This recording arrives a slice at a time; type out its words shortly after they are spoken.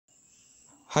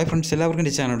Hi friends, എല്ലാവർക്കും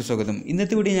എൻ്റെ ചാനലോട് സ്വാഗതം.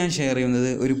 ഇന്നത്തെ വീഡിയോ ഞാൻ ഷെയർ ചെയ്യുന്നത്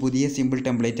ഒരു പുതിയ സിമ്പിൾ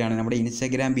ടെംപ്ലേറ്റ് ആണ്. നമ്മുടെ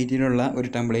ഇൻസ്റ്റാഗ്രാം ബീറ്റിലുള്ള ഒരു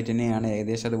ടെംപ്ലേറ്റ് തന്നെയാണ്,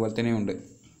 ഏകദേശം അതുപോലെ തന്നെ ഉണ്ട്.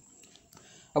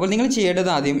 അപ്പോൾ നിങ്ങൾ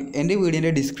ചെയ്യേണ്ടത് ആദ്യം എൻ്റെ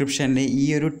വീഡിയോൻ്റെ ഡിസ്ക്രിപ്ഷനിൽ ഈ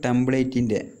ഒരു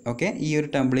ടെംപ്ലേറ്റിൻ്റെ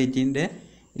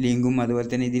ലിങ്കും അതുപോലെ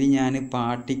തന്നെ ഇതിൽ ഞാൻ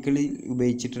പാർട്ടിക്കിളിൽ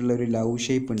ഉപയോഗിച്ചിട്ടുള്ള ഒരു ലവ്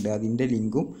ഷേപ്പ് ഉണ്ട്, അതിൻ്റെ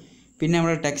ലിങ്കും പിന്നെ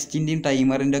നമ്മുടെ ടെക്സ്റ്റിൻ്റെയും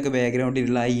ടൈമറിൻ്റെ ഒക്കെ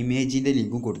ബാക്ക്ഗ്രൗണ്ടിലുള്ള ആ ഇമേജിൻ്റെ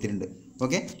ലിങ്കും കൊടുത്തിട്ടുണ്ട്.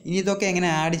 ഓക്കെ, ഇനി ഇതൊക്കെ എങ്ങനെ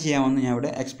ആഡ് ചെയ്യാമെന്ന് ഞാൻ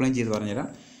ഇവിടെ എക്സ്പ്ലെയിൻ ചെയ്ത് പറഞ്ഞുതരാം.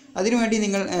 അതിനുവേണ്ടി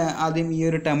നിങ്ങൾ ആദ്യം ഈ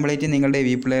ഒരു ടെംപ്ലേറ്റ് നിങ്ങളുടെ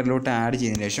Avee പ്ലെയറിലോട്ട് ആഡ്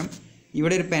ചെയ്തതിന് ശേഷം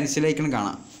ഇവിടെ ഒരു പെൻസിൽ ഐക്കൺ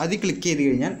കാണാം, അത് ക്ലിക്ക് ചെയ്ത്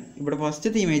കഴിഞ്ഞാൽ ഇവിടെ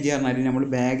ഫസ്റ്റത്തെ ഇമേജ് പറഞ്ഞാൽ നമ്മൾ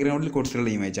ബാക്ക്ഗ്രൗണ്ടിൽ കൊടുത്തിട്ടുള്ള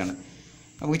ഇമേജാണ്.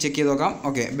 നമുക്ക് ചെക്ക് ചെയ്ത് നോക്കാം.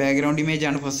 ഓക്കെ, ബാക്ക്ഗ്രൗണ്ട്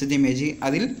ഇമേജാണ് ഫസ്റ്റത്തെ ഇമേജ്.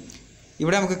 അതിൽ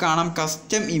ഇവിടെ നമുക്ക് കാണാം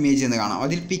കസ്റ്റം ഇമേജ് എന്ന് കാണാം.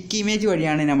 അതിൽ പിക്ക് ഇമേജ്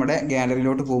വഴിയാണ് നമ്മുടെ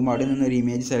ഗാലറിയിലോട്ട് പോകുമ്പോൾ അവിടെ നിന്നൊരു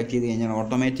ഇമേജ് സെലക്ട് ചെയ്ത് കഴിഞ്ഞാൽ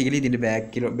ഓട്ടോമാറ്റിക്കലി ഇതിൻ്റെ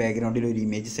ബാക്ക്ഗ്രൗണ്ടിൽ ഒരു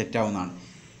ഇമേജ് സെറ്റ് ആവുന്നതാണ്.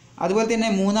 അതുപോലെ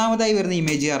തന്നെ മൂന്നാമതായി വരുന്ന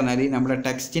ഇമേജ് പറഞ്ഞാൽ നമ്മുടെ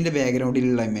ടെക്സ്റ്റിൻ്റെ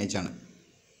ബാക്ക്ഗ്രൗണ്ടിലുള്ള ഇമേജാണ്.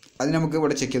 അത് നമുക്ക്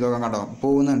ഇവിടെ ചെക്ക് ചെയ്ത് നോക്കാം, കണ്ടോ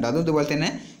പോകുന്നുണ്ട്. അതും ഇതുപോലെ തന്നെ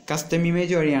കസ്റ്റം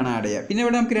ഇമേജ് വഴിയാണ് ആഡ് ചെയ്യുക. പിന്നെ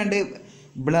ഇവിടെ നമുക്ക് രണ്ട്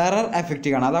ബ്ലറർ എഫക്റ്റ്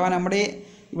കാണാം. അഥവാ നമ്മുടെ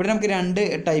ഇവിടെ നമുക്ക് രണ്ട്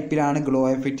ടൈപ്പിലാണ് ഗ്ലോ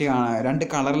എഫക്റ്റ് കാണാം, രണ്ട്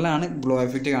കളറിലാണ് ഗ്ലോ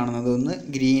എഫക്റ്റ് കാണുന്നത്, ഒന്ന്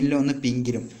ഗ്രീനിലും ഒന്ന്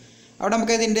പിങ്കിലും. അവിടെ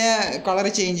നമുക്ക് ഇതിൻ്റെ കളർ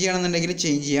ചേഞ്ച് ചെയ്യണമെന്നുണ്ടെങ്കിൽ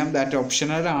ചേഞ്ച് ചെയ്യാം, ദാറ്റ്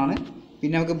ഓപ്ഷണലാണ്.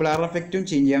 പിന്നെ നമുക്ക് ബ്ലർ എഫക്റ്റും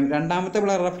ചേഞ്ച് ചെയ്യാം. രണ്ടാമത്തെ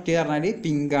ബ്ലർ എഫക്റ്റ് പറഞ്ഞാൽ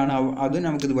പിങ്കാണ്, അതും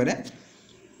നമുക്കിതുപോലെ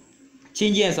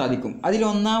ചേഞ്ച് ചെയ്യാൻ സാധിക്കും. അതിൽ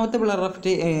ഒന്നാമത്തെ ബ്ലർ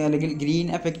എഫക്റ്റ് അല്ലെങ്കിൽ ഗ്രീൻ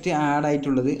എഫക്റ്റ് ആഡ്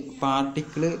ആയിട്ടുള്ളത്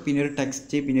പാർട്ടിക്കിൾ, പിന്നെ ഒരു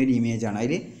ടെക്സ്റ്റ്, പിന്നെ ഒരു ഇമേജാണ്.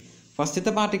 അതിൽ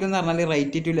ഫസ്റ്റത്തെ പാർട്ടിക്കിൾ എന്ന് പറഞ്ഞാൽ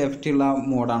റൈറ്റ് ടു ലെഫ്റ്റ് ഉള്ള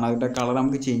മോഡാണ്. അതിൻ്റെ കളർ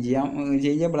നമുക്ക് ചേഞ്ച് ചെയ്യാം.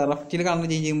 ബ്ലർ എഫക്റ്റിൽ കളർ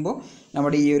ചേഞ്ച് ചെയ്യുമ്പോൾ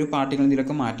നമ്മുടെ ഈ ഒരു പാർട്ടിക്കിൾ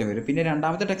ഇതിലൊക്കെ മാറ്റം വരും. പിന്നെ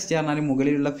രണ്ടാമത്തെ ടെക്സ്റ്റ് പറഞ്ഞാൽ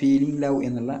മുകളിലുള്ള ഫീലിംഗ് ലവ്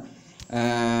എന്നുള്ള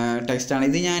ടെക്സ്റ്റാണ്.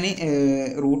 ഇത് ഞാൻ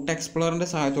റൂട്ട് എക്സ്പ്ലോറിൻ്റെ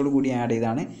സഹായത്തോടു കൂടി ആഡ്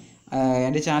ചെയ്താണ്.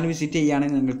 എൻ്റെ ചാനൽ വിസിറ്റ്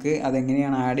ചെയ്യുകയാണെങ്കിൽ നിങ്ങൾക്ക്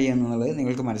അതെങ്ങനെയാണ് ആഡ് ചെയ്യുന്നത്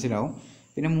നിങ്ങൾക്ക് മനസ്സിലാവും.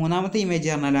 പിന്നെ മൂന്നാമത്തെ ഇമേജ്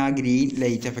പറഞ്ഞാൽ ആ ഗ്രീൻ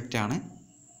ലൈറ്റ് എഫക്റ്റാണ്.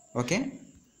 ഓക്കെ,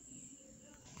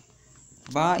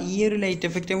 അപ്പോൾ ഈ ഒരു ലൈറ്റ്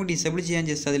എഫക്റ്റ് നമുക്ക് ഡിസേബിൾ ചെയ്യാൻ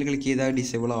ജസ്റ്റ് അതിൽ ക്ലിക്ക് ചെയ്താൽ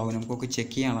ഡിസേബിൾ ആവും, നമുക്കൊക്കെ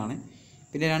ചെക്ക് ചെയ്യാനുള്ളതാണ്.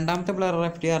 പിന്നെ രണ്ടാമത്തെ ബ്ലർ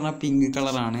എഫക്റ്റ് പറഞ്ഞാൽ പിങ്ക്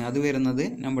കളറാണ്. അത് വരുന്നത്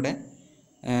നമ്മുടെ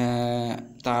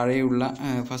താഴെയുള്ള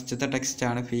ഫസ്റ്റത്തെ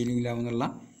ടെക്സ്റ്റാണ്, ഫീലിംഗ് ലവ് എന്നുള്ള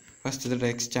ഫസ്റ്റത്തെ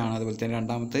ടെക്സ്റ്റാണ്. അതുപോലെ തന്നെ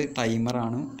രണ്ടാമത്തെ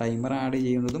ടൈമറാണ്. ടൈമർ ആഡ്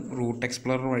ചെയ്യുന്നതും റൂട്ട്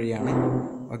എക്സ്പ്ലോറർ വഴിയാണ്.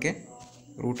 ഓക്കെ,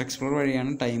 റൂട്ട് എക്സ്പ്ലോറർ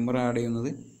വഴിയാണ് ടൈമർ ആഡ്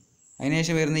ചെയ്യുന്നത്.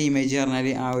 അതിനുശേഷം വരുന്ന ഇമേജ് പറഞ്ഞാൽ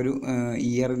ആ ഒരു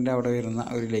ഇയറിൻ്റെ അവിടെ വരുന്ന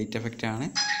ഒരു ലൈറ്റ് എഫക്റ്റാണ്.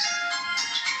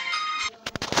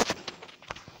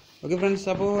 ഓക്കെ ഫ്രണ്ട്സ്,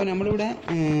 അപ്പോൾ നമ്മളിവിടെ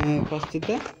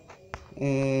ഫസ്റ്റത്തെ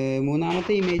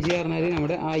മൂന്നാമത്തെ ഇമേജ് പറഞ്ഞാൽ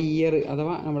നമ്മുടെ ആ ഇയർ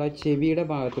അഥവാ നമ്മുടെ ചെവിയുടെ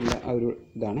ഭാഗത്തുള്ള ആ ഒരു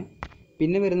ഇതാണ്.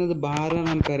 പിന്നെ വരുന്നത് ബാറാണ്,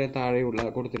 നമുക്കറിയാം താഴെയുള്ള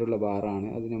കൊടുത്തിട്ടുള്ള ബാറാണ്.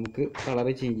 അത് നമുക്ക് കളർ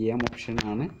ചേഞ്ച് ചെയ്യാം,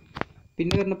 ഓപ്ഷനാണ്.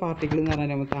 പിന്നെ വരുന്ന പാർട്ടിക്കിൾ എന്ന്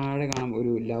പറഞ്ഞാൽ നമുക്ക് താഴെ കാണാം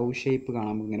ഒരു ലവ് ഷേപ്പ്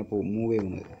കാണാം, ഇങ്ങനെ മൂവ്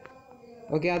ചെയ്യുന്നത്.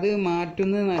 ഓക്കെ, അത്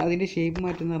അതിൻ്റെ ഷേപ്പ്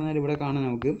മാറ്റുന്ന പറഞ്ഞാൽ ഇവിടെ കാണാം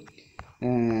നമുക്ക്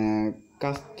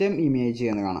കസ്റ്റം ഇമേജ്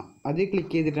എന്ന് കാണാം. അത്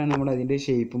ക്ലിക്ക് ചെയ്തിട്ടാണ് നമ്മൾ അതിൻ്റെ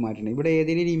ഷേപ്പ് മാറ്റുന്നത്. ഇവിടെ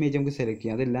ഏതെങ്കിലും ഒരു ഇമേജ് നമുക്ക് സെലക്ട്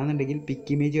ചെയ്യാം. അതല്ലാന്നുണ്ടെങ്കിൽ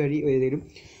പിക്ക് ഇമേജ് വഴി ഏതെങ്കിലും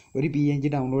ഒരു PNG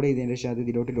ഡൗൺലോഡ് ചെയ്തതിന് ശേഷം അത്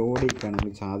ഇതിലോട്ട് ലോഡ് ചെയ്യിക്കുകയാണ്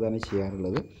നമ്മൾ സാധാരണ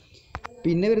ചെയ്യാറുള്ളത്.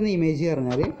 പിന്നെ വരുന്ന ഇമേജ്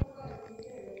പറഞ്ഞാൽ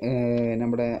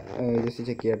നമ്മുടെ ജസ്റ്റ്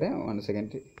ചെക്ക് ചെയ്യട്ടെ, 1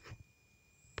 സെക്കൻഡ്.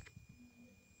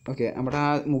 ഓക്കെ, നമ്മുടെ ആ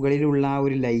മുകളിലുള്ള ആ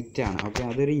ഒരു ലൈറ്റാണ്. ഓക്കെ,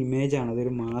 അതൊരു ഇമേജാണ്,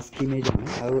 അതൊരു മാസ്ക് ഇമേജാണ്.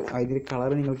 അത് അതിൽ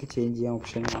കളർ നിങ്ങൾക്ക് ചേഞ്ച് ചെയ്യാൻ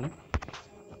ഓപ്ഷനാണ്.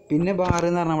 പിന്നെ ബാർ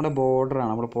എന്ന് പറഞ്ഞാൽ നമ്മുടെ ബോർഡറാണ്,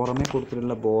 നമ്മുടെ പുറമേ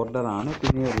കൊടുത്തിട്ടുള്ള ബോർഡറാണ്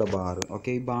പിന്നെയുള്ള ബാർ.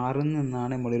 ഓക്കെ, ഈ ബാറിൽ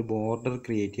നിന്നാണ് നമ്മളൊരു ബോർഡർ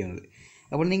ക്രിയേറ്റ് ചെയ്യുന്നത്.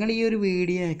 അപ്പോൾ നിങ്ങൾ ഈ ഒരു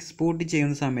വീഡിയോ എക്സ്പോർട്ട്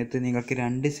ചെയ്യുന്ന സമയത്ത് നിങ്ങൾക്ക്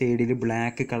രണ്ട് സൈഡിൽ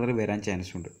ബ്ലാക്ക് കളർ വരാൻ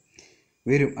ചാൻസ് ഉണ്ട്,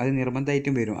 അത്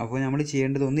നിർബന്ധമായിട്ടും വരും. അപ്പോൾ നമ്മൾ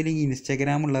ചെയ്യേണ്ടത് ഒന്നില്ലെങ്കിൽ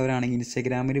ഇൻസ്റ്റാഗ്രാം ഉള്ളവരാണെങ്കിൽ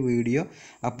ഇൻസ്റ്റാഗ്രാമിൽ വീഡിയോ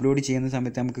അപ്ലോഡ് ചെയ്യുന്ന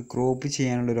സമയത്ത് നമുക്ക് ക്രോപ്പ്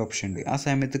ചെയ്യാനുള്ളൊരു ഓപ്ഷൻ ഉണ്ട്. ആ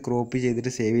സമയത്ത് ക്രോപ്പ്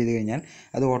ചെയ്തിട്ട് സേവ് ചെയ്ത് കഴിഞ്ഞാൽ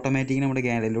അത് ഓട്ടോമാറ്റിക്കലി നമ്മുടെ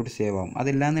ഗാലറിയിലോട്ട് സേവ് ആവും.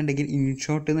 അതല്ലാന്നുണ്ടെങ്കിൽ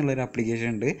ഇൻഷോട്ട് എന്നുള്ളൊരു ആപ്ലിക്കേഷൻ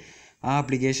ഉണ്ട്. ആ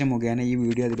ആപ്ലിക്കേഷൻ മുഖേന ഈ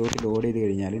വീഡിയോ അതിലോട്ട് ലോഡ് ചെയ്ത്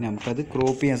കഴിഞ്ഞാൽ നമുക്കത്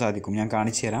ക്രോപ്പ് ചെയ്യാൻ സാധിക്കും. ഞാൻ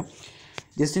കാണിച്ചു തരാം.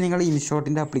 ജസ്റ്റ് നിങ്ങൾ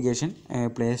ഇൻഷോട്ടിൻ്റെ ആപ്ലിക്കേഷൻ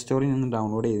പ്ലേ സ്റ്റോറിൽ നിന്ന്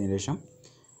ഡൗൺലോഡ് ചെയ്തതിന് ശേഷം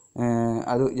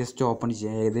അത് ജസ്റ്റ് ഓപ്പൺ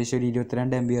ചെയ്യുക. ഏകദേശം ഒരു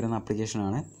 22 MB വരുന്ന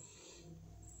ആപ്ലിക്കേഷനാണ്.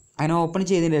 അതിനെ ഓപ്പൺ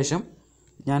ചെയ്തതിന് ശേഷം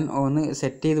ഞാൻ ഒന്ന്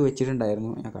സെറ്റ് ചെയ്ത് വെച്ചിട്ടുണ്ടായിരുന്നു,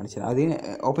 ഞാൻ കാണിച്ചു തരാം. അത്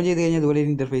ഓപ്പൺ ചെയ്ത് കഴിഞ്ഞാൽ ഇതുപോലെ ഒരു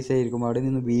ഇൻ്റർഫേസ് ആയിരിക്കും. അവിടെ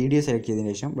നിന്ന് വീഡിയോ സെലക്ട്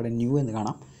ചെയ്തതിന് ശേഷം ഇവിടെ ന്യൂ എന്ന്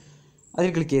കാണാം, അതിൽ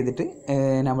ക്ലിക്ക് ചെയ്തിട്ട്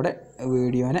നമ്മുടെ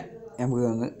വീഡിയോനെ നമുക്ക്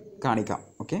ഒന്ന് കാണിക്കാം.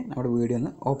 ഓക്കെ, നമ്മുടെ വീഡിയോ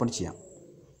ഒന്ന് ഓപ്പൺ ചെയ്യാം.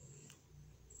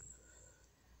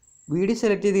 വീഡിയോ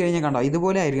സെലക്ട് ചെയ്ത് കഴിഞ്ഞാൽ കണ്ടോ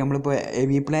ഇതുപോലെ ആയിരിക്കും. നമ്മളിപ്പോൾ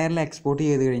Avee പ്ലെയറിൽ എക്സ്പോർട്ട്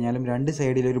ചെയ്ത് കഴിഞ്ഞാലും രണ്ട്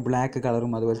സൈഡിൽ ഒരു ബ്ലാക്ക്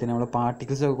കളറും അതുപോലെ തന്നെ നമ്മുടെ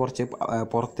പാർട്ടിക്കിൾസൊക്കെ കുറച്ച്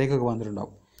പുറത്തേക്കൊക്കെ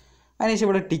വന്നിട്ടുണ്ടാവും. അതിനുശേഷം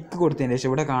ഇവിടെ ടിക്ക് കൊടുത്തതിന് ശേഷം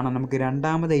ഇവിടെ കാണാം നമുക്ക്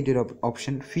രണ്ടാമതായിട്ടൊരു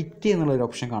ഓപ്ഷൻ ഫിറ്റ് എന്നുള്ളൊരു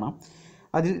ഓപ്ഷൻ കാണാം.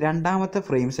 അതിൽ രണ്ടാമത്തെ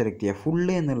ഫ്രെയിം സെലക്ട് ചെയ്യുക,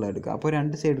 ഫുള്ള് എന്നുള്ള എടുക്കുക. അപ്പോൾ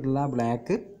രണ്ട് സൈഡിലുള്ള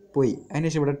ബ്ലാക്ക് പോയി.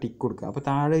 അതിനുശേഷം ഇവിടെ ടിക്ക് കൊടുക്കുക. അപ്പോൾ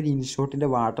താഴെ ഒരു ഇൻഷോട്ടിൻ്റെ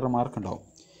വാട്ടർ മാർക്ക് ഉണ്ടാവും.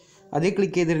 അതിൽ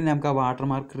ക്ലിക്ക് ചെയ്തിട്ട് നമുക്ക് ആ വാട്ടർ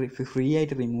മാർക്ക് ഫ്രീ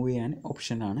ആയിട്ട് റിമൂവ് ചെയ്യാൻ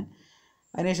ഓപ്ഷനാണ്.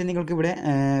 അതിനുശേഷം നിങ്ങൾക്ക് ഇവിടെ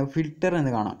ഫിൽറ്റർ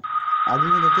എന്ന് കാണാം.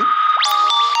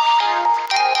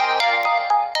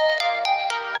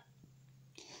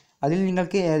 അതിൽ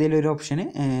നിങ്ങൾക്ക് ഏതെങ്കിലും ഒരു ഓപ്ഷന്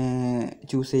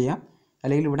ചൂസ് ചെയ്യാം.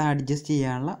 അല്ലെങ്കിൽ ഇവിടെ അഡ്ജസ്റ്റ്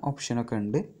ചെയ്യാനുള്ള ഓപ്ഷനൊക്കെ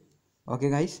ഉണ്ട്. ഓക്കെ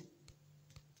ഗൈസ്,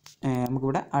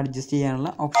 നമുക്കിവിടെ അഡ്ജസ്റ്റ് ചെയ്യാനുള്ള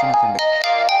ഓപ്ഷനൊക്കെ ഉണ്ട്.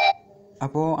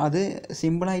 അപ്പോൾ അത്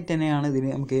സിമ്പിളായിട്ട് തന്നെയാണ് ഇതിന്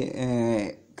നമുക്ക്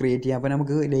ക്രിയേറ്റ് ചെയ്യാം. അപ്പോൾ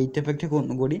നമുക്ക് ലൈറ്റ് എഫക്റ്റ് ഒക്കെ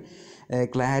ഒന്നും കൂടി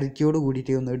ക്ലാരിറ്റിയോട്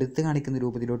കൂടിയിട്ട് ഒന്ന് എടുത്ത് കാണിക്കുന്ന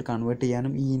രൂപത്തിലോട്ട് കൺവേർട്ട്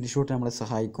ചെയ്യാനും ഈ ഇൻഷോട്ട് നമ്മളെ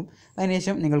സഹായിക്കും.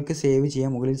 അതിനുശേഷം നിങ്ങൾക്ക് സേവ്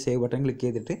ചെയ്യാം. മുകളിൽ സേവ് ബട്ടൺ ക്ലിക്ക്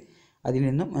ചെയ്തിട്ട് അതിൽ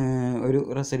നിന്നും ഒരു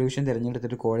റെസൊല്യൂഷൻ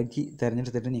തിരഞ്ഞെടുത്തിട്ട് ക്വാളിറ്റി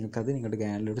തിരഞ്ഞെടുത്തിട്ട് നിങ്ങൾക്കത് നിങ്ങളുടെ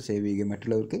ഗാലറിയിലോട്ട് സേവ് ചെയ്യുകയും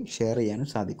മറ്റുള്ളവർക്ക് ഷെയർ ചെയ്യാനും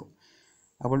സാധിക്കും.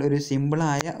 അപ്പോൾ ഒരു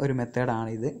സിമ്പിളായ ഒരു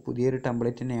മെത്തേഡാണിത്. പുതിയൊരു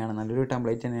ടെംപ്ലേറ്റ് തന്നെയാണ്, നല്ലൊരു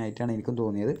ടെംപ്ലേറ്റ് തന്നെ ആയിട്ടാണ് എനിക്കും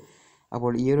തോന്നിയത്.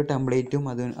 അപ്പോൾ ഈ ഒരു ടെംപ്ലേറ്റും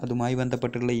അതുമായി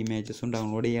ബന്ധപ്പെട്ടുള്ള ഇമേജസും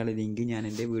ഡൗൺലോഡ് ചെയ്യാനുള്ള ലിങ്ക് ഞാൻ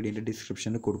എൻ്റെ വീഡിയോൻ്റെ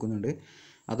ഡിസ്ക്രിപ്ഷനിൽ കൊടുക്കുന്നുണ്ട്.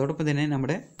 അതോടൊപ്പം തന്നെ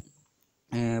നമ്മുടെ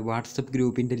വാട്സപ്പ്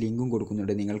ഗ്രൂപ്പിൻ്റെ ലിങ്കും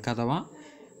കൊടുക്കുന്നുണ്ട്. നിങ്ങൾക്ക് അഥവാ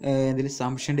എന്തെങ്കിലും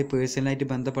സംശയമുണ്ടെങ്കിൽ പേഴ്സണലായിട്ട്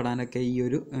ബന്ധപ്പെടാനൊക്കെ ഈ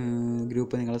ഒരു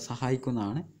ഗ്രൂപ്പ് നിങ്ങളെ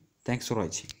സഹായിക്കുന്നതാണ്. Thanks for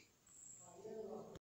watching.